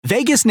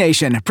Vegas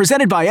Nation,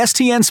 presented by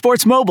STN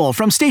Sports Mobile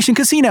from Station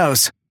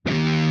Casinos.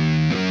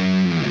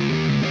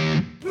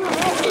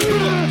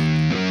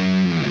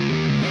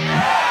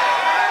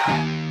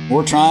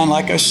 We're trying,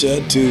 like I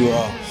said,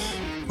 to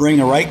bring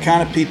the right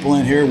kind of people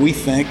in here we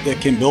think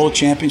that can build a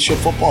championship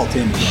football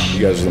team.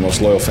 You guys are the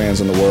most loyal fans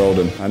in the world,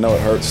 and I know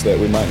it hurts that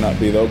we might not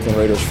be the Oakland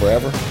Raiders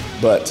forever,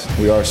 but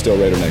we are still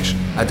Raider Nation.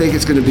 I think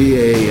it's going to be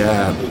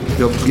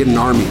get an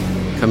army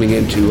coming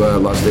into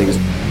Las Vegas.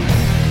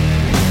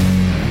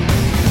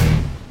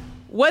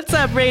 What's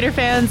up, Raider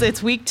fans?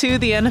 It's week 2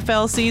 of the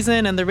NFL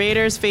season, and the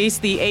Raiders face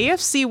the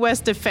AFC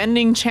West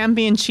defending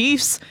champion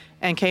Chiefs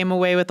and came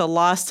away with a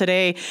loss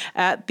today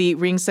at the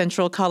Ring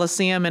Central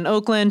Coliseum in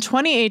Oakland,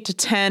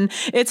 28-10.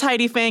 It's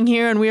Heidi Fang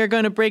here, and we are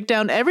going to break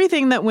down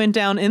everything that went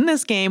down in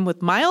this game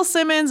with Miles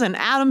Simmons and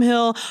Adam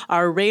Hill,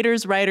 our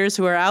Raiders writers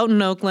who are out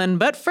in Oakland.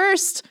 But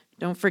first,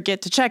 don't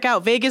forget to check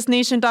out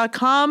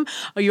VegasNation.com,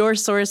 your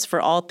source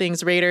for all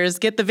things Raiders.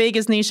 Get the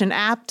Vegas Nation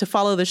app to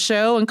follow the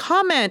show and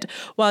comment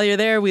while you're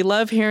there. We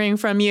love hearing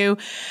from you.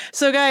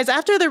 So, guys,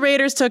 after the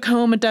Raiders took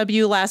home a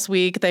W last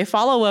week, they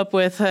follow up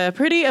with a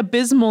pretty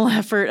abysmal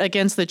effort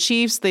against the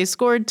Chiefs. They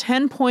scored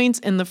 10 points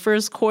in the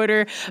first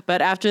quarter,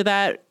 but after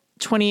that,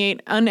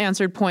 28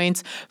 unanswered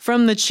points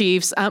from the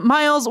Chiefs.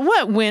 Miles,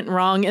 what went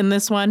wrong in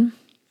this one?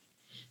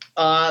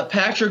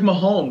 Patrick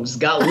Mahomes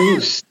got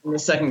loose in the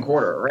second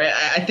quarter, right?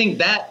 I think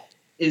that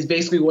is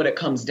basically what it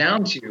comes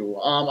down to.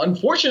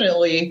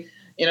 Unfortunately,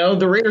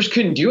 the Raiders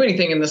couldn't do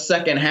anything in the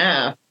second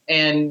half,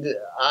 and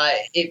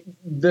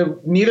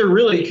neither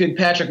really could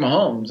Patrick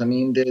Mahomes. I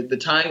mean, the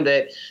time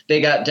that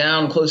they got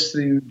down close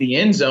to the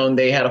end zone,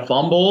 they had a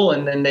fumble,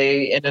 and then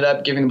they ended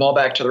up giving the ball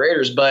back to the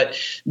Raiders. But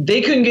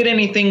they couldn't get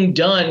anything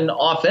done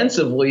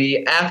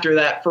offensively after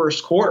that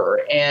first quarter.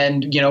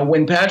 And,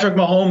 when Patrick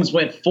Mahomes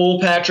went full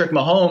Patrick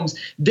Mahomes,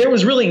 there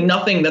was really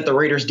nothing that the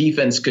Raiders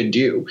defense could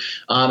do.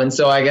 And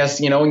so I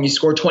guess, when you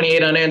score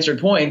 28 unanswered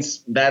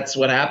points, that's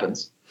what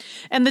happens.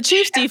 And the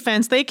Chiefs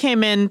defense, they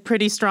came in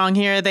pretty strong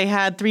here. They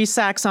had 3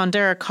 sacks on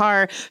Derek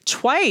Carr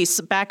twice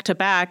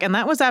back-to-back, and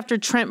that was after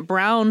Trent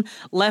Brown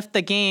left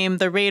the game,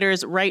 the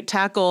Raiders' right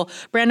tackle.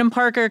 Brandon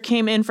Parker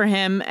came in for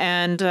him,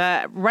 and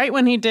right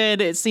when he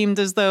did, it seemed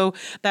as though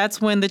that's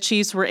when the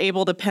Chiefs were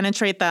able to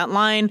penetrate that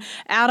line.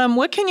 Adam,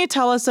 what can you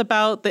tell us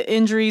about the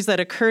injuries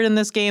that occurred in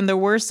this game? There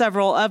were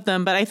several of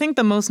them, but I think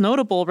the most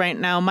notable right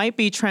now might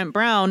be Trent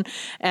Brown.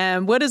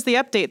 And what is the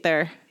update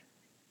there?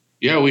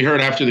 Yeah, we heard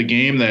after the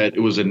game that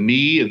it was a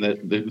knee and that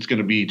it's going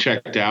to be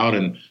checked out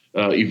and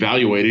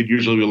evaluated.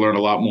 Usually we learn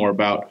a lot more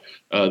about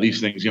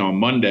these things, on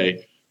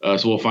Monday.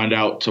 So we'll find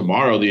out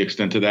tomorrow the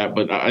extent of that.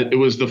 But it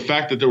was the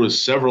fact that there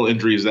was several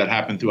injuries that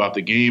happened throughout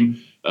the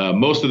game.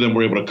 Most of them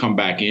were able to come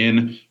back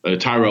in.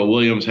 Tyrell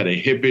Williams had a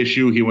hip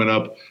issue. He went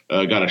up,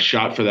 got a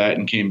shot for that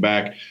and came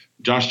back.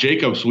 Josh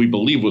Jacobs, we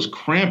believe, was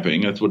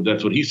cramping. That's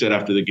what he said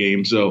after the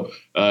game. So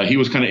he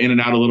was kind of in and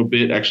out a little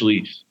bit,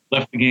 actually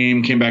left the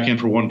game, came back in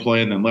for one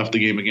play, and then left the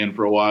game again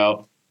for a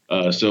while.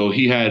 So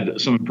he had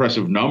some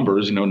impressive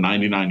numbers,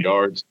 99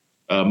 yards,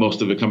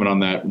 most of it coming on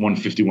that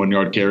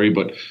 151-yard carry,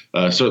 but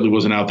certainly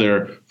wasn't out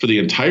there for the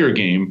entire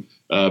game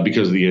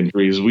because of the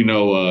injuries. We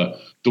know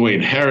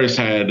Dwayne Harris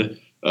had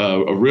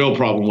a real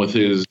problem with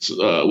his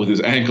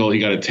ankle. He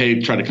got a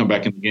tape, tried to come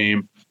back in the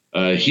game.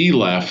 He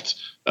left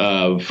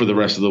for the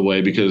rest of the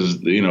way because,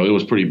 it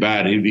was pretty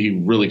bad.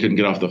 He really couldn't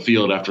get off the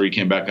field after he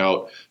came back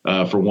out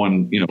for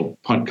one,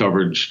 punt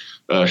coverage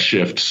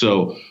shift.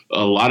 So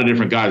a lot of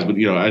different guys. But,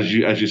 as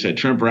you said,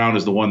 Trent Brown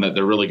is the one that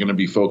they're really going to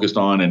be focused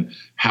on, and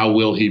how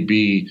will he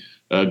be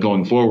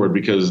going forward,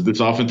 because this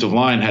offensive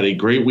line had a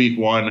great week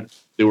 1.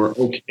 They were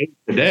okay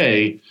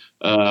today,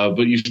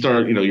 but you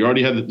start, you're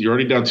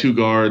already down 2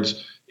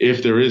 guards.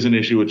 If there is an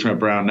issue with Trent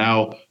Brown,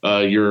 now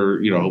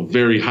you're,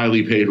 very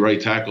highly paid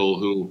right tackle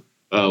who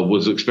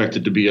was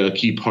expected to be a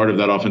key part of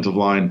that offensive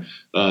line.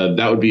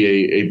 That would be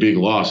a big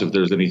loss if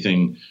there's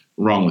anything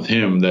wrong with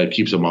him that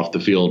keeps him off the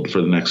field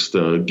for the next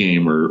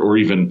game or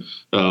even,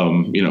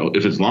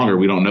 if it's longer,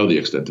 we don't know the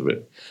extent of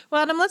it.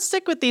 Well, Adam, let's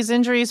stick with these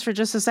injuries for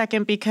just a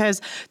second, because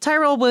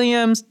Tyrell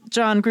Williams,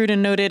 John Gruden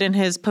noted in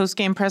his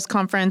post-game press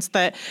conference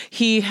that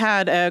he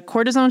had a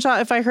cortisone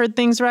shot, if I heard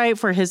things right,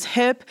 for his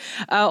hip.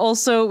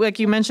 Also, like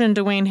you mentioned,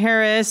 Dwayne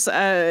Harris,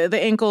 the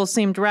ankle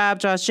seemed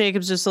wrapped. Josh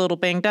Jacobs just a little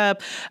banged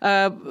up.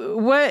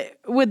 What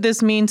would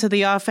this mean to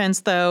the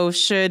offense, though,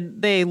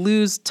 should they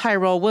lose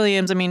Tyrell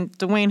Williams? I mean,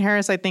 Dwayne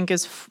Harris, I think,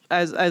 is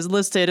as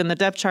listed in the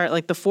depth chart,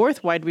 like the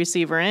 4th wide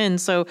receiver in.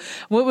 So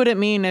what would it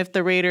mean if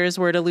the Raiders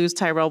were to lose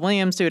Tyrell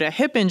Williams due to a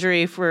hip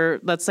injury for,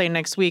 let's say,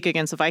 next week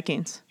against the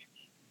Vikings?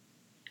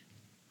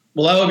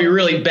 Well, that would be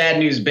really bad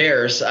news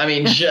Bears. I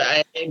mean,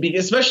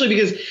 especially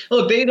because,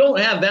 look, they don't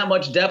have that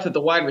much depth at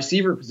the wide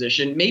receiver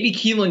position. Maybe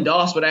Keelan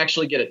Doss would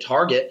actually get a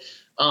target.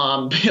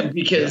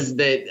 because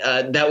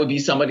that would be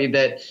somebody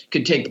that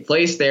could take the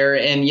place there.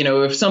 And,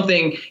 if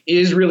something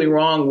is really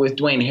wrong with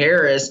Dwayne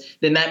Harris,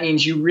 then that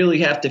means you really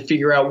have to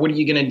figure out what are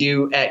you going to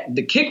do at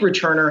the kick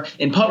returner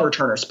and punt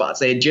returner spots.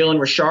 They had Jalen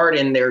Richard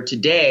in there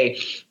today.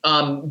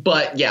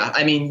 But yeah,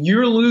 I mean,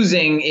 you're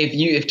losing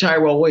if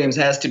Tyrell Williams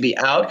has to be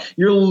out,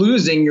 you're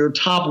losing your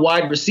top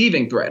wide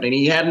receiving threat. And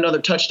he had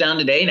another touchdown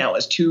today. Now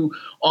has 2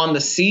 on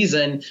the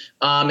season.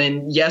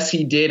 And yes,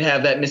 he did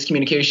have that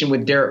miscommunication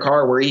with Derek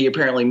Carr where he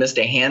apparently missed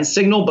a hand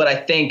signal. But I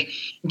think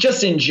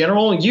just in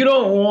general, you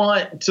don't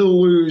want to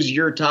lose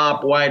your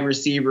top wide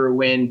receiver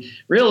when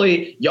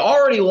really you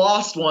already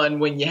lost one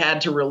when you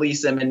had to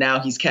release him. And now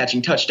he's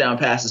catching touchdown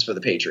passes for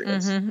the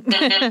Patriots.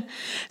 Mm-hmm.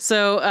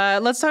 So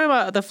let's talk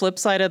about the flip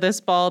side of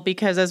this ball,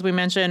 because as we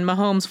mentioned,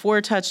 Mahomes,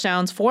 4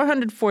 touchdowns,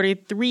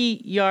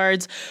 443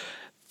 yards.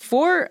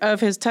 4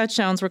 of his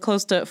touchdowns were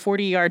close to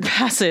 40-yard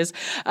passes.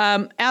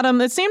 Adam,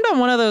 it seemed on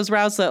one of those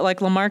routes that like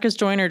LaMarcus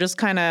Joyner just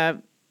kind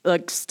of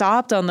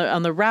stopped on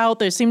the route.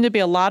 There seemed to be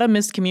a lot of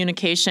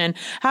miscommunication.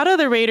 How do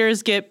the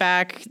Raiders get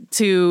back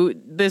to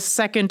this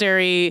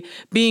secondary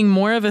being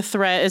more of a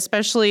threat,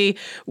 especially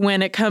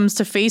when it comes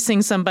to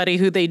facing somebody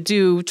who they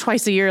do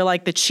twice a year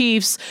like the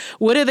Chiefs?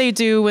 What do they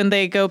do when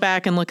they go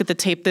back and look at the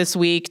tape this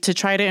week to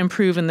try to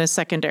improve in this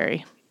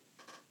secondary?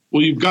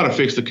 Well, you've got to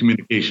fix the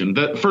communication.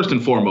 That first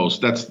and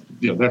foremost, that's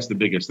the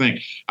biggest thing.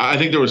 I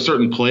think there were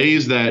certain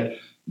plays that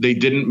they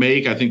didn't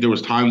make. I think there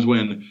was times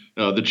when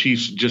the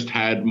Chiefs just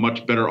had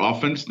much better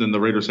offense than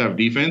the Raiders have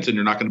defense, and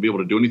you're not going to be able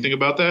to do anything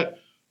about that.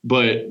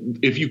 But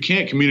if you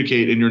can't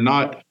communicate and you're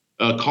not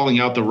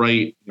calling out the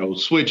right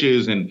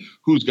switches and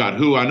who's got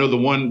who, I know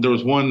there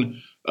was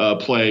one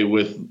play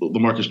with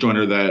LaMarcus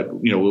Joyner that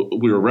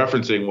we were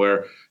referencing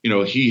where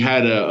he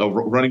had a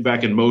running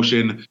back in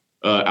motion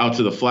out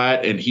to the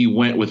flat, and he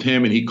went with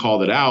him and he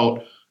called it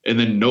out, and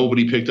then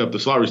nobody picked up the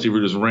slot receiver,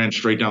 just ran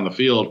straight down the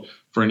field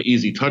for an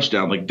easy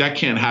touchdown. Like, that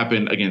can't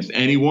happen against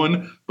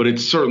anyone, but it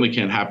certainly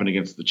can't happen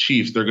against the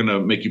Chiefs. They're going to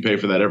make you pay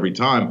for that every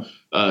time.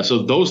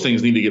 So those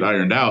things need to get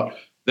ironed out.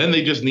 Then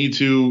they just need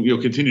to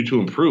continue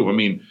to improve. I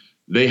mean,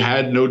 they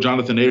had no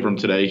Jonathan Abram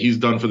today. He's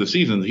done for the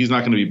season. He's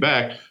not going to be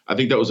back. I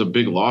think that was a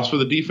big loss for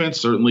the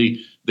defense.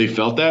 Certainly they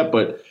felt that,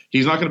 but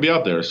he's not going to be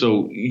out there.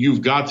 So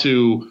you've got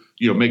to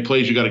make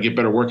plays. You got to get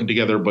better working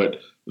together, but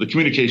the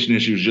communication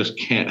issues just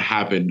can't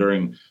happen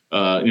during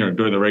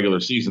the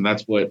regular season.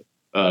 That's what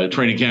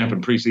training camp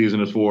and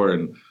preseason is for,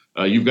 and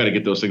you've got to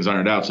get those things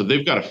ironed out. So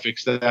they've got to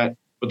fix that,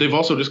 but they've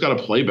also just got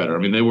to play better. I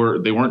mean,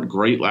 they weren't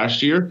great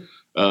last year.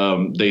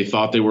 They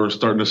thought they were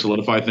starting to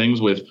solidify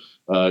things with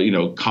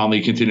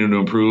Conley continuing to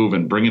improve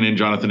and bringing in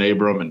Jonathan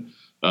Abram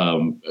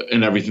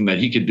and everything that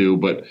he could do,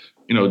 but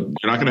you're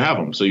not going to have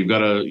them. So you've got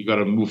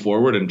to move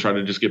forward and try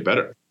to just get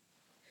better.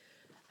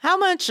 How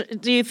much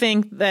do you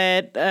think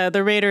that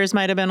the Raiders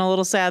might have been a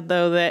little sad,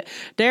 though, that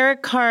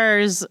Derek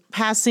Carr's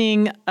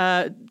passing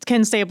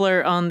Ken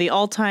Stabler on the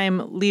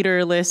all-time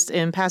leader list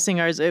in passing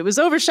yards, it was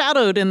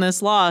overshadowed in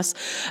this loss.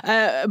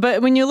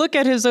 But when you look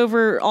at his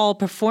overall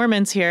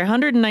performance here,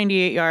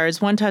 198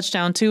 yards, 1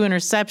 touchdown, 2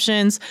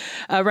 interceptions.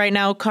 Right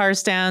now, Carr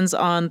stands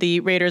on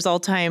the Raiders'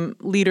 all-time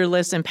leader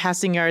list in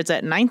passing yards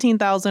at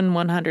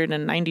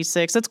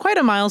 19,196. That's quite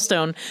a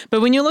milestone.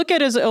 But when you look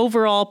at his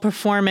overall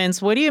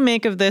performance, what do you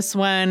make of this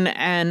one?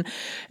 And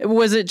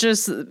was it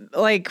just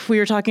like we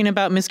were talking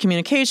about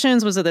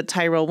miscommunications? Was it that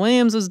Tyrell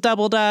Williams was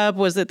doubled up?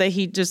 Was it that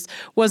he just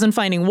wasn't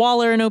finding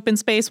Waller in open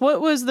space? What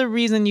was the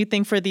reason you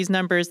think for these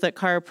numbers that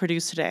Carr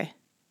produced today?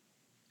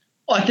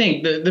 Well, I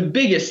think the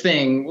biggest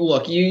thing,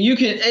 look, you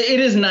can, it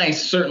is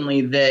nice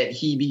certainly that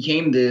he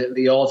became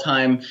the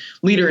all-time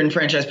leader in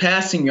franchise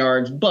passing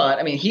yards, but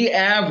I mean, he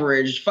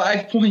averaged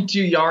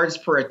 5.2 yards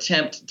per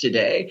attempt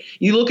today.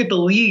 You look at the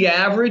league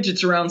average,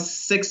 it's around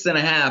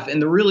 6.5, and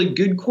the really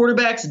good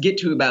quarterbacks get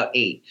to about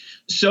 8.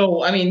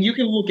 So, I mean, you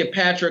can look at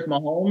Patrick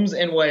Mahomes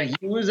and what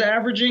he was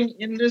averaging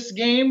in this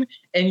game,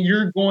 and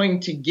you're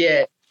going to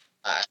get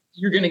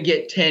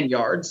 10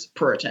 yards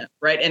per attempt,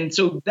 right? And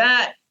so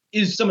that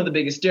is some of the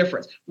biggest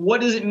difference.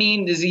 What does it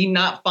mean? Is he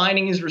not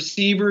finding his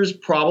receivers?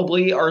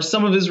 Probably. Are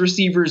some of his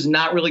receivers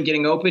not really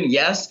getting open?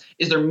 Yes.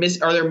 Are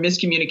there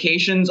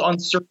miscommunications on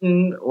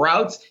certain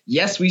routes?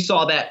 Yes, we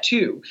saw that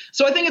too.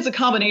 So I think it's a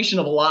combination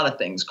of a lot of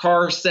things.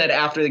 Carr said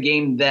after the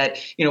game that,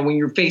 when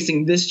you're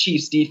facing this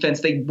Chiefs defense,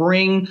 they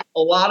bring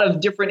a lot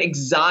of different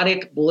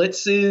exotic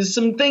blitzes,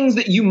 some things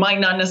that you might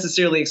not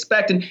necessarily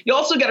expect. And you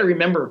also got to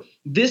remember,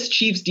 this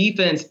Chiefs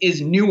defense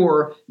is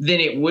newer than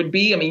it would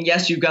be. I mean,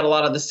 yes, you've got a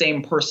lot of the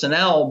same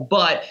personnel,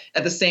 but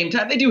at the same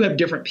time, they do have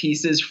different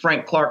pieces.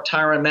 Frank Clark,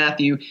 Tyrann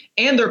Mathieu,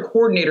 and their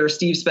coordinator,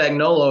 Steve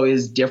Spagnuolo,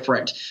 is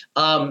different.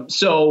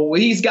 So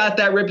he's got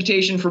that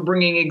reputation for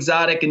bringing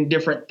exotic and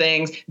different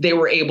things. They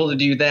were able to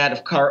do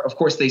that. Of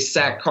course, they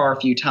sacked Carr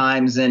a few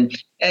times, and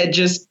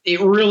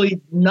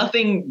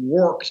nothing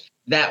worked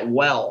that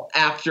well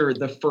after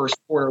the first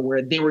quarter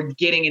where they were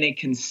getting in a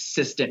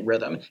consistent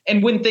rhythm.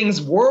 And when things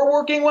were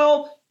working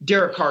well,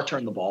 Derek Carr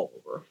turned the ball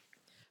over.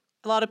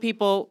 A lot of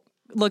people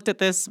looked at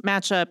this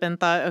matchup and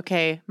thought,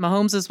 okay,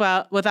 Mahomes is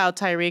without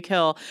Tyreek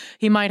Hill.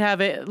 He might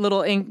have a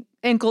little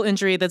ankle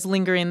injury that's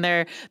lingering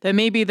there, that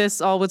maybe this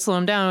all would slow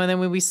him down. And then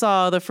when we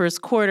saw the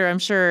first quarter, I'm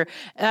sure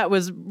that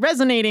was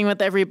resonating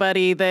with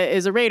everybody that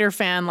is a Raider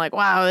fan, like,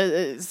 wow,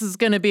 this is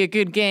going to be a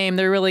good game.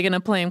 They're really going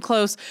to play him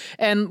close.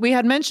 And we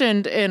had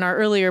mentioned in our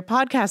earlier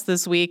podcast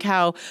this week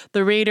how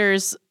the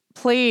Raiders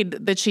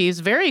played the Chiefs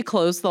very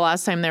close the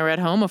last time they were at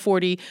home. A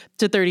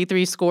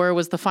 40-33 score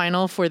was the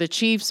final for the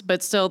Chiefs,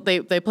 but still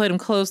they played them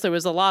close. There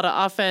was a lot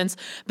of offense.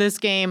 This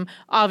game,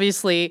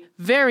 obviously,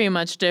 very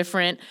much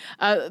different.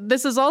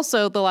 This is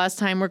also the last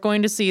time we're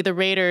going to see the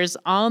Raiders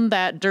on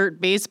that dirt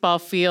baseball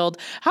field.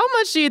 How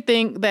much do you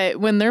think that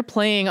when they're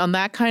playing on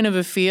that kind of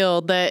a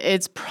field that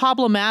it's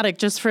problematic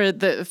just for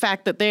the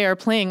fact that they are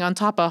playing on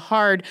top of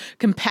hard,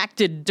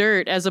 compacted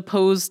dirt as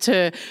opposed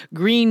to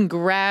green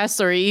grass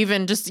or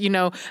even just,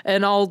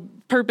 an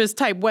all-purpose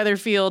type weather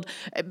field?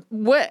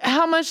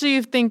 How much do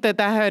you think that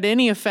had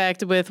any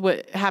effect with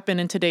what happened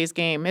in today's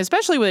game,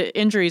 especially when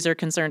injuries are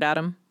concerned,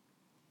 Adam?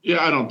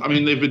 Yeah,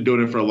 they've been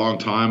doing it for a long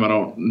time. I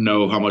don't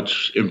know how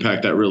much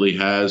impact that really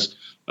has.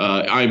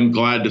 I'm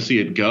glad to see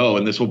it go,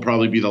 and this will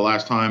probably be the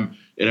last time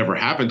it ever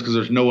happens because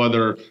there's no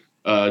other,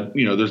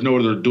 there's no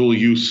other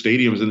dual-use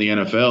stadiums in the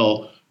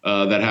NFL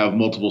that have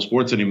multiple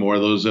sports anymore.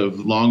 Those have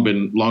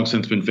long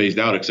since been phased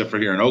out, except for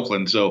here in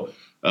Oakland. So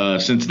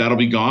since that'll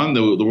be gone,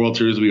 the World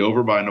Series will be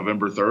over by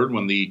November 3rd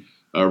when the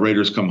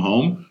Raiders come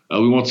home.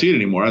 We won't see it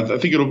anymore. I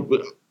think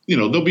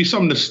there'll be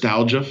some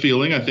nostalgia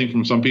feeling, I think,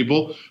 from some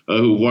people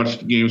who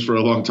watched games for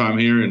a long time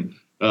here and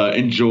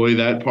enjoy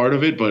that part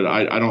of it. But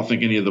I don't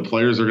think any of the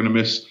players are going to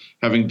miss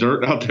having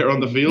dirt out there on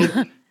the field.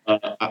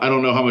 I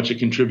don't know how much it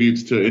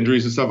contributes to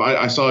injuries and stuff.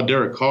 I saw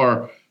Derek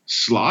Carr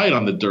slide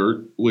on the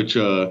dirt, which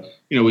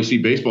we see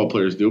baseball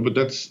players do, but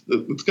it's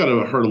got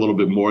to hurt a little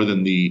bit more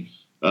than the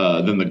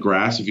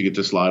grass if you get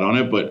to slide on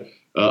it. But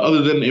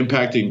other than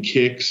impacting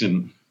kicks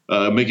and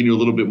making you a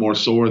little bit more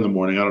sore in the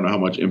morning, I don't know how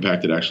much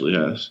impact it actually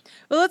has.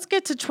 Well, let's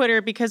get to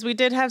Twitter because we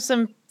did have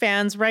some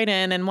fans write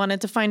in and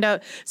wanted to find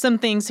out some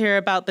things here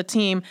about the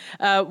team.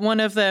 One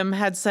of them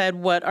had said,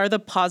 what are the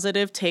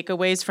positive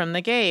takeaways from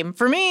the game?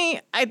 For me,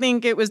 I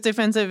think it was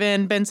defensive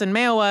end Benson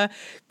Mayowa.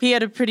 He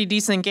had a pretty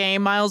decent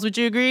game. Miles, would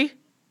you agree?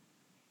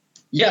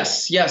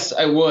 Yes,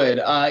 I would.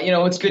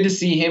 It's good to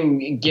see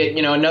him get,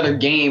 another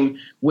game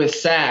with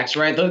sacks,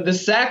 right? The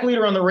sack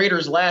leader on the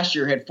Raiders last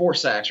year had 4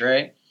 sacks,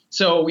 right?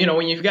 So,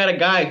 when you've got a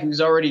guy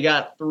who's already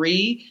got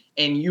 3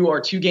 and you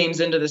are 2 games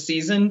into the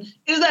season,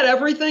 is that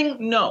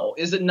everything? No.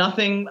 Is it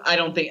nothing? I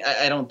don't think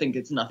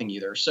it's nothing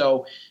either.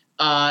 So,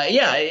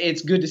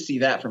 it's good to see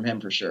that from him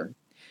for sure.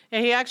 Yeah,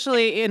 he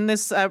actually, in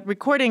this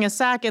recording a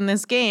sack in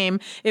this game,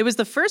 it was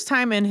the first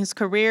time in his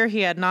career he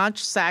had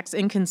notched sacks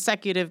in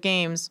consecutive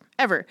games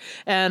ever.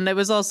 And it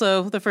was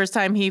also the first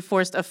time he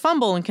forced a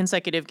fumble in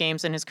consecutive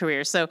games in his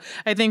career. So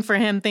I think for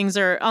him, things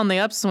are on the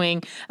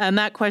upswing. And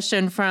that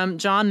question from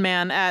John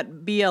Mann at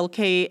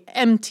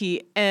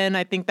BLKMTN,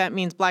 I think that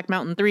means Black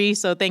Mountain 3.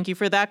 So thank you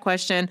for that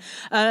question.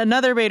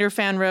 Another Raider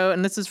fan wrote,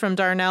 and this is from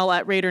Darnell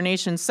at Raider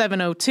Nation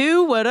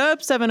 702. What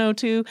up,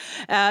 702?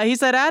 He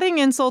said, adding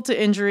insult to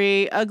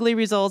injury, ugly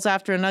results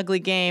after an ugly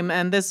game.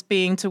 And this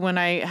being to when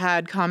I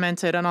had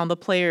commented on all the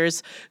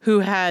players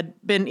who had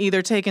been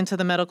either taken to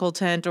the medical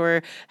tent or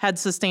had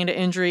sustained an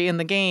injury in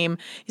the game.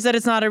 He said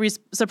it's not a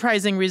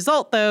surprising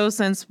result, though,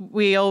 since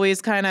we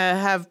always kind of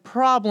have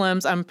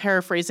problems, I'm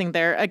paraphrasing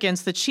there,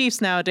 against the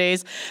Chiefs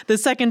nowadays. The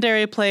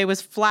secondary play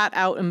was flat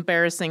out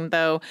embarrassing,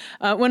 though.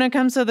 When it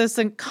comes to this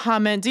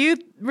comment, do you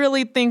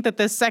really think that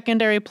the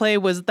secondary play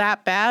was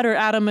that bad? Or,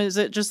 Adam, is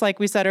it just like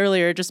we said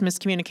earlier, just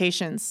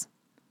miscommunications?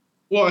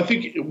 Well, I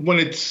think when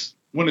it's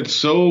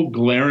so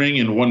glaring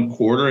in one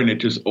quarter and it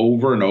just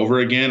over and over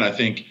again, I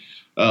think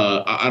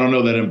I don't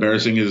know that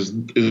embarrassing is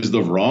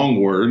the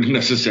wrong word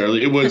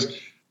necessarily. It was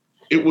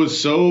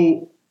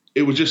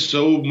just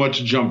so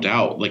much jumped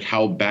out, like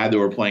how bad they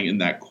were playing in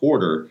that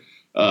quarter.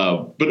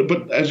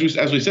 But as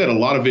we said, a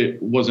lot of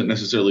it wasn't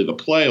necessarily the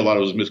play. A lot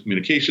of it was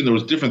miscommunication. There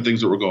was different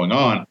things that were going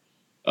on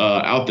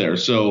out there.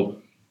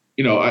 So,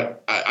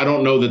 I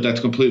don't know that that's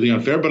completely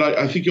unfair, but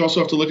I think you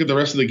also have to look at the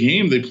rest of the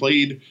game. They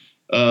played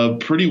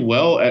pretty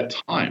well at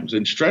times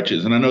in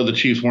stretches. And I know the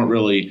Chiefs weren't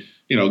really,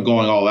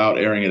 going all out,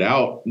 airing it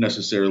out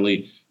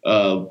necessarily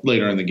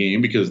later in the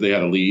game because they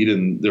had a lead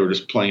and they were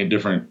just playing a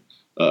different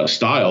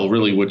style,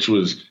 really, which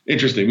was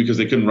interesting because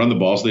they couldn't run the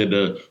ball. So they had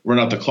to run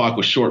out the clock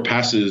with short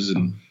passes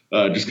and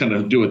just kind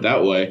of do it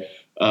that way.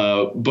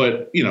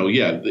 But,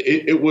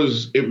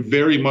 it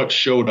very much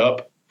showed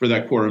up for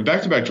that quarter. And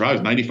back-to-back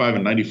drives, 95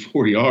 and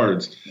 94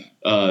 yards,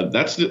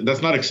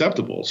 that's not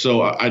acceptable.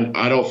 So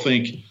I don't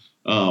think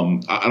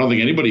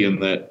anybody in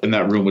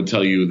that room would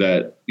tell you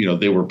that,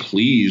 they were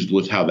pleased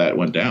with how that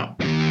went down.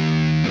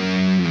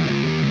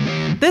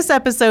 This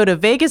episode of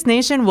Vegas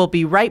Nation will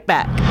be right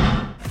back.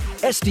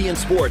 STN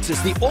Sports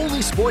is the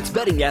only sports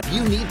betting app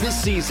you need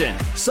this season.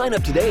 Sign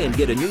up today and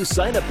get a new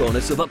sign-up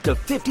bonus of up to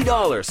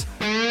 $50.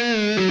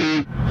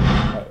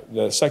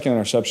 The second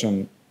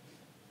interception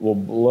will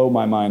blow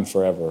my mind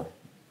forever.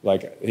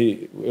 Like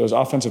it was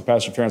offensive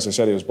pass interference. They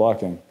said he was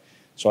blocking.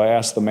 So I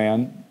asked the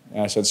man,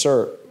 and I said,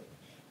 "Sir,"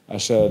 I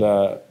said,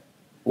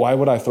 "why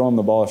would I throw him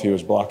the ball if he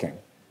was blocking?"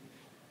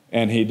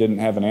 And he didn't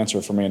have an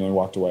answer for me, and he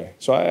walked away.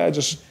 So I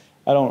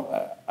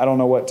don't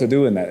know what to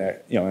do in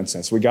that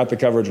instance. We got the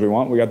coverage we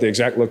want. We got the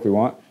exact look we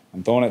want.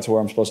 I'm throwing it to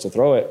where I'm supposed to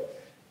throw it,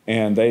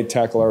 and they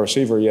tackle our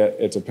receiver. Yet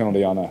it's a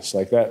penalty on us.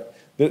 Like that.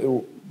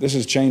 This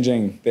is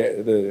changing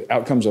the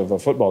outcomes of a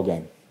football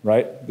game,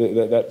 right?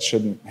 That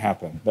shouldn't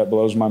happen. That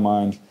blows my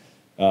mind.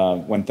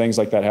 When things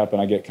like that happen,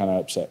 I get kind of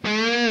upset.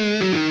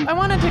 I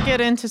wanted to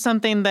get into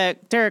something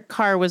that Derek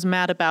Carr was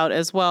mad about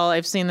as well.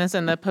 I've seen this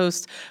in the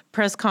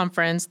post-press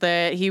conference,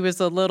 that he was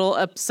a little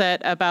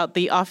upset about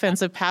the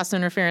offensive pass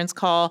interference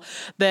call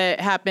that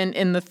happened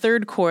in the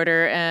third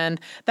quarter. And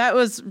that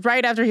was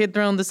right after he had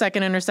thrown the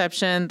second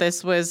interception.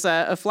 This was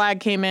a flag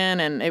came in,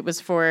 and it was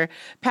for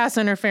pass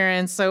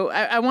interference. So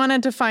I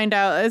wanted to find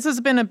out, this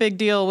has been a big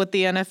deal with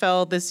the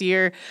NFL this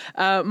year.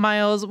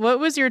 Miles, what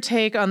was your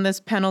take on this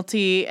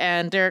penalty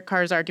and Derek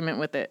Carr's argument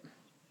with it?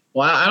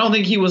 Well, I don't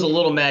think he was a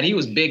little mad. He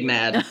was big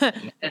mad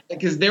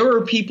because there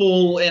were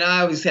people, and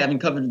I obviously haven't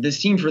covered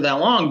this team for that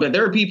long, but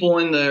there were people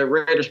in the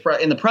Raiders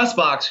in the press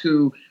box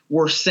who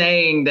were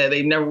saying that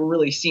they've never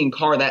really seen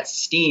Carr that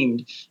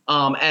steamed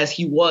as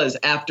he was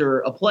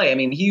after a play. I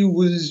mean, he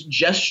was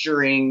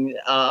gesturing,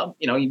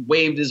 he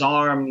waved his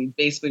arm. He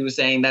basically was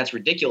saying that's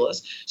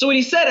ridiculous. So what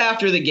he said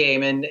after the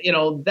game, and,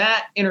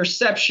 that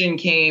interception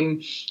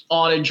came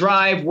on a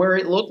drive where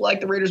it looked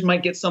like the Raiders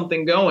might get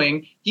something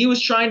going. He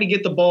was trying to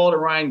get the ball to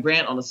Ryan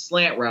Grant on a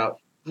slant route.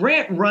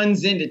 Grant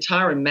runs into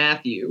Tyrann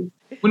Mathieu.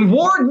 When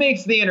Ward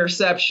makes the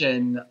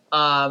interception,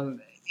 to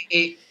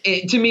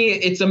me,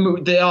 it's a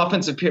moot. The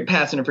offensive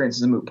pass interference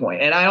is a moot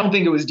point, and I don't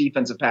think it was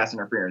defensive pass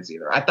interference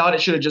either. I thought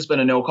it should have just been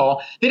a no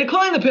call. They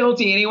declined the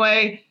penalty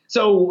anyway,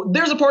 so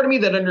there's a part of me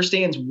that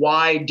understands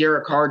why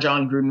Derek Carr,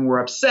 John Gruden were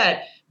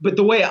upset. But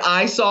the way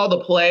I saw the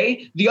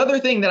play, the other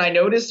thing that I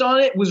noticed on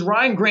it was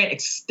Ryan Grant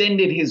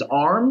extended his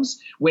arms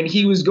when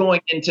he was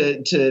going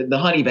into the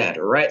honey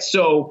badger, right?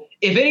 So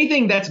if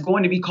anything, that's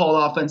going to be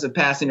called offensive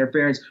pass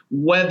interference,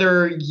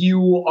 whether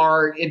you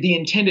are the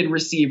intended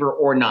receiver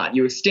or not.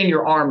 You extend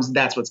your arms,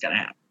 that's what's going to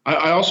happen.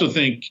 I also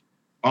think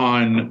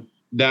on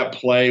that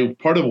play,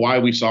 part of why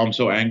we saw him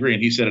so angry,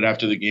 and he said it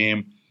after the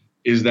game,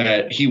 is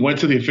that he went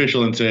to the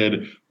official and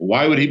said,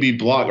 why would he be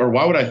blocked, or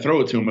why would I throw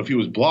it to him if he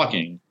was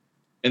blocking?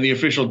 And the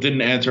official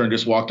didn't answer and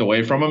just walked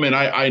away from him. And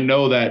I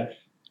know that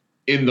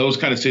in those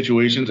kind of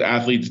situations,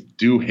 athletes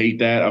do hate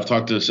that. I've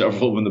talked to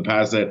several in the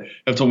past that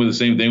have told me the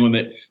same thing, when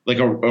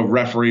a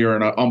referee or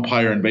an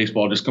umpire in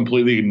baseball just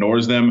completely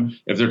ignores them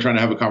if they're trying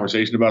to have a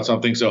conversation about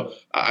something. So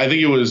I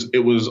think it was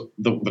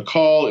the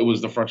call, it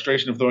was the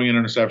frustration of throwing an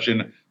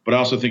interception, but I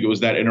also think it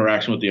was that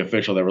interaction with the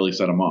official that really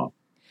set him off.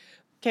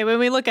 Okay, when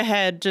we look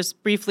ahead,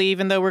 just briefly,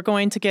 even though we're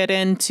going to get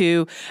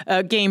into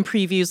game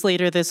previews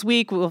later this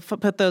week, we'll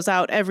put those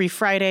out every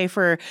Friday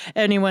for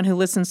anyone who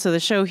listens to the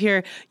show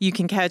here. You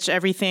can catch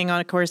everything,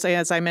 of course,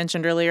 as I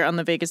mentioned earlier, on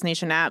the Vegas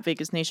Nation app,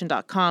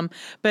 vegasnation.com.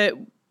 But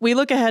we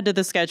look ahead to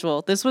the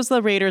schedule. This was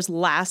the Raiders'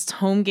 last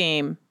home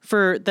game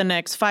for the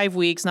next 5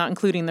 weeks, not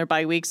including their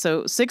bye week.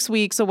 So 6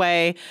 weeks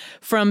away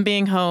from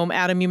being home.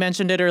 Adam, you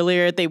mentioned it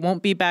earlier. They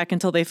won't be back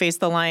until they face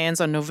the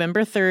Lions on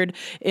November 3rd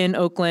in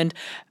Oakland.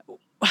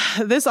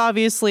 This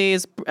obviously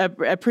is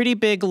a pretty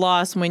big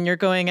loss when you're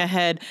going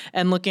ahead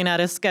and looking at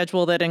a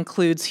schedule that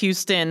includes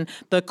Houston,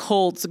 the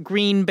Colts,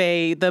 Green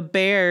Bay, the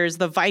Bears,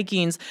 the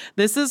Vikings.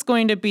 This is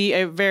going to be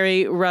a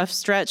very rough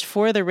stretch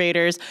for the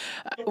Raiders.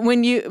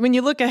 When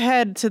you look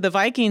ahead to the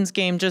Vikings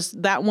game,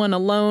 just that one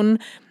alone,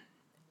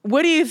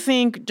 what do you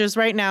think, just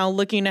right now,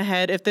 looking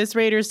ahead, if this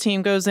Raiders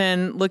team goes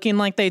in looking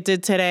like they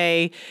did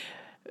today,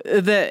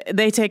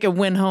 they take a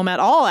win home at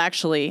all,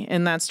 actually,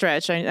 in that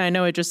stretch? I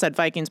know I just said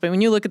Vikings, but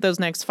when you look at those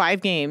next 5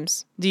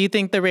 games, do you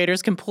think the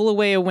Raiders can pull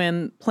away a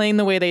win playing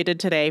the way they did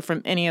today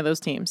from any of those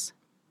teams?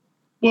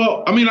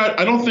 Well, I mean,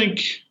 I don't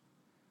think,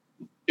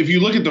 if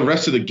you look at the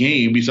rest of the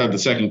game beside the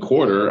second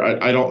quarter,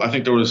 I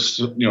think there was,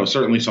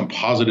 certainly some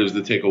positives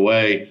to take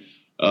away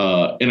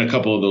in a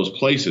couple of those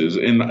places.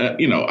 And,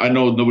 I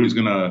know nobody's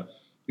going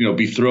to,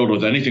 be thrilled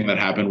with anything that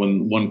happened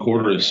when one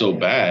quarter is so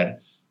bad.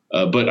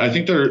 But I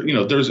think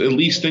there's at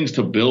least things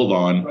to build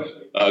on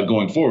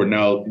going forward.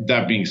 Now,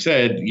 that being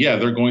said, yeah,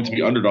 they're going to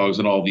be underdogs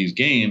in all these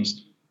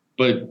games.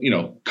 But,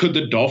 could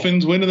the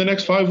Dolphins win in the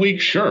next 5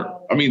 weeks? Sure.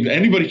 I mean,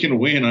 anybody can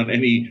win on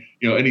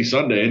any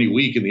Sunday, any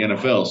week in the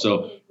NFL.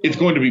 So it's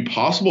going to be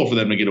possible for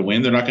them to get a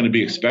win. They're not going to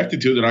be expected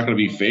to. They're not going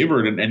to be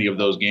favored in any of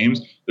those games.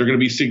 They're going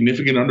to be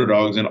significant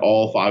underdogs in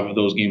all 5 of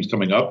those games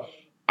coming up.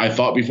 I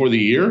thought before the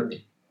year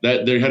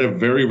that they had a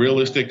very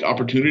realistic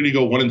opportunity to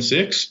go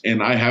 1-6,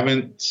 and I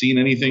haven't seen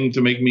anything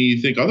to make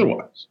me think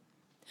otherwise.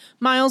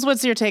 Miles,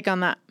 what's your take on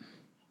that?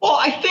 Well,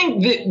 I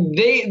think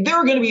that there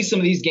are going to be some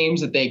of these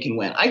games that they can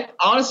win. I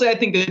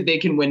think that they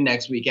can win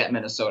next week at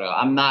Minnesota.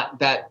 I'm not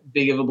that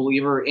big of a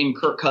believer in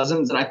Kirk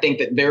Cousins, and I think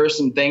that there are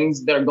some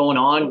things that are going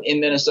on in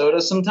Minnesota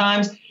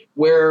sometimes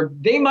where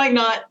they might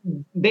not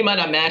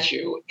match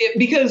you.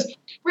 Because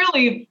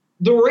really,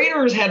 the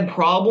Raiders had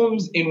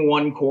problems in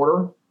one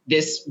quarter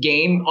this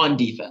game on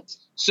defense.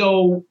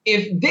 So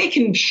if they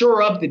can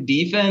shore up the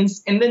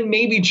defense and then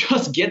maybe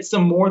just get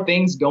some more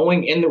things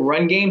going in the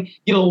run game,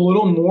 get a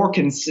little more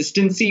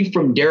consistency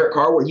from Derek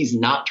Carr where he's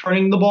not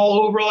turning the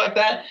ball over like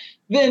that,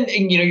 then,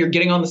 you're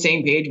getting on the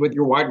same page with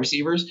your wide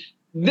receivers,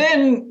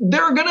 then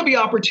there are going to be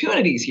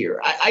opportunities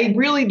here. I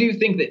really do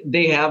think that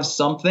they have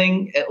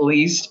something, at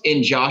least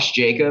in Josh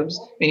Jacobs,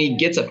 and he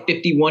gets a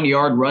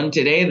 51-yard run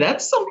today.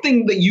 That's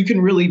something that you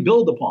can really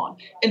build upon.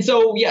 And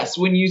so, yes,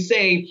 when you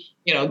say,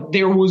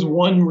 there was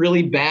one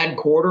really bad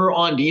quarter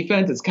on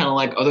defense, it's kind of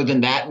like, other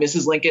than that,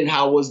 Mrs. Lincoln,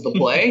 how was the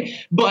play?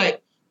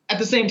 But at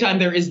the same time,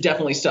 there is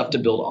definitely stuff to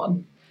build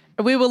on.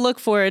 We will look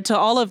forward to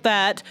all of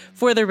that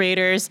for the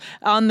Raiders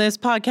on this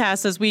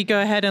podcast as we go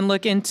ahead and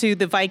look into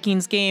the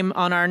Vikings game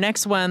on our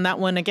next one. That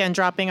one, again,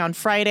 dropping on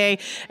Friday.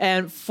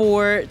 And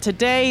for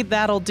today,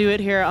 that'll do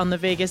it here on the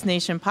Vegas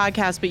Nation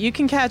podcast. But you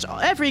can catch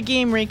every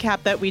game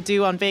recap that we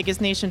do on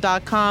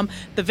VegasNation.com,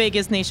 the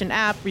Vegas Nation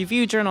app,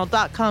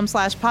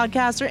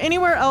 reviewjournal.com/podcast, or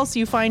anywhere else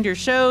you find your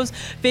shows.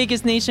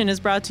 Vegas Nation is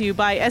brought to you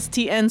by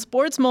STN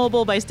Sports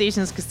Mobile by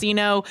Stations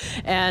Casino.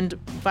 And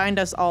find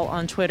us all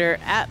on Twitter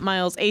at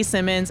Miles A.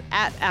 Simmons,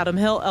 at Adam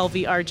Hill,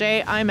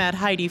 LVRJ. I'm at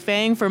Heidi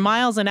Fang. For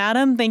Miles and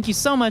Adam, thank you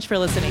so much for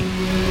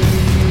listening.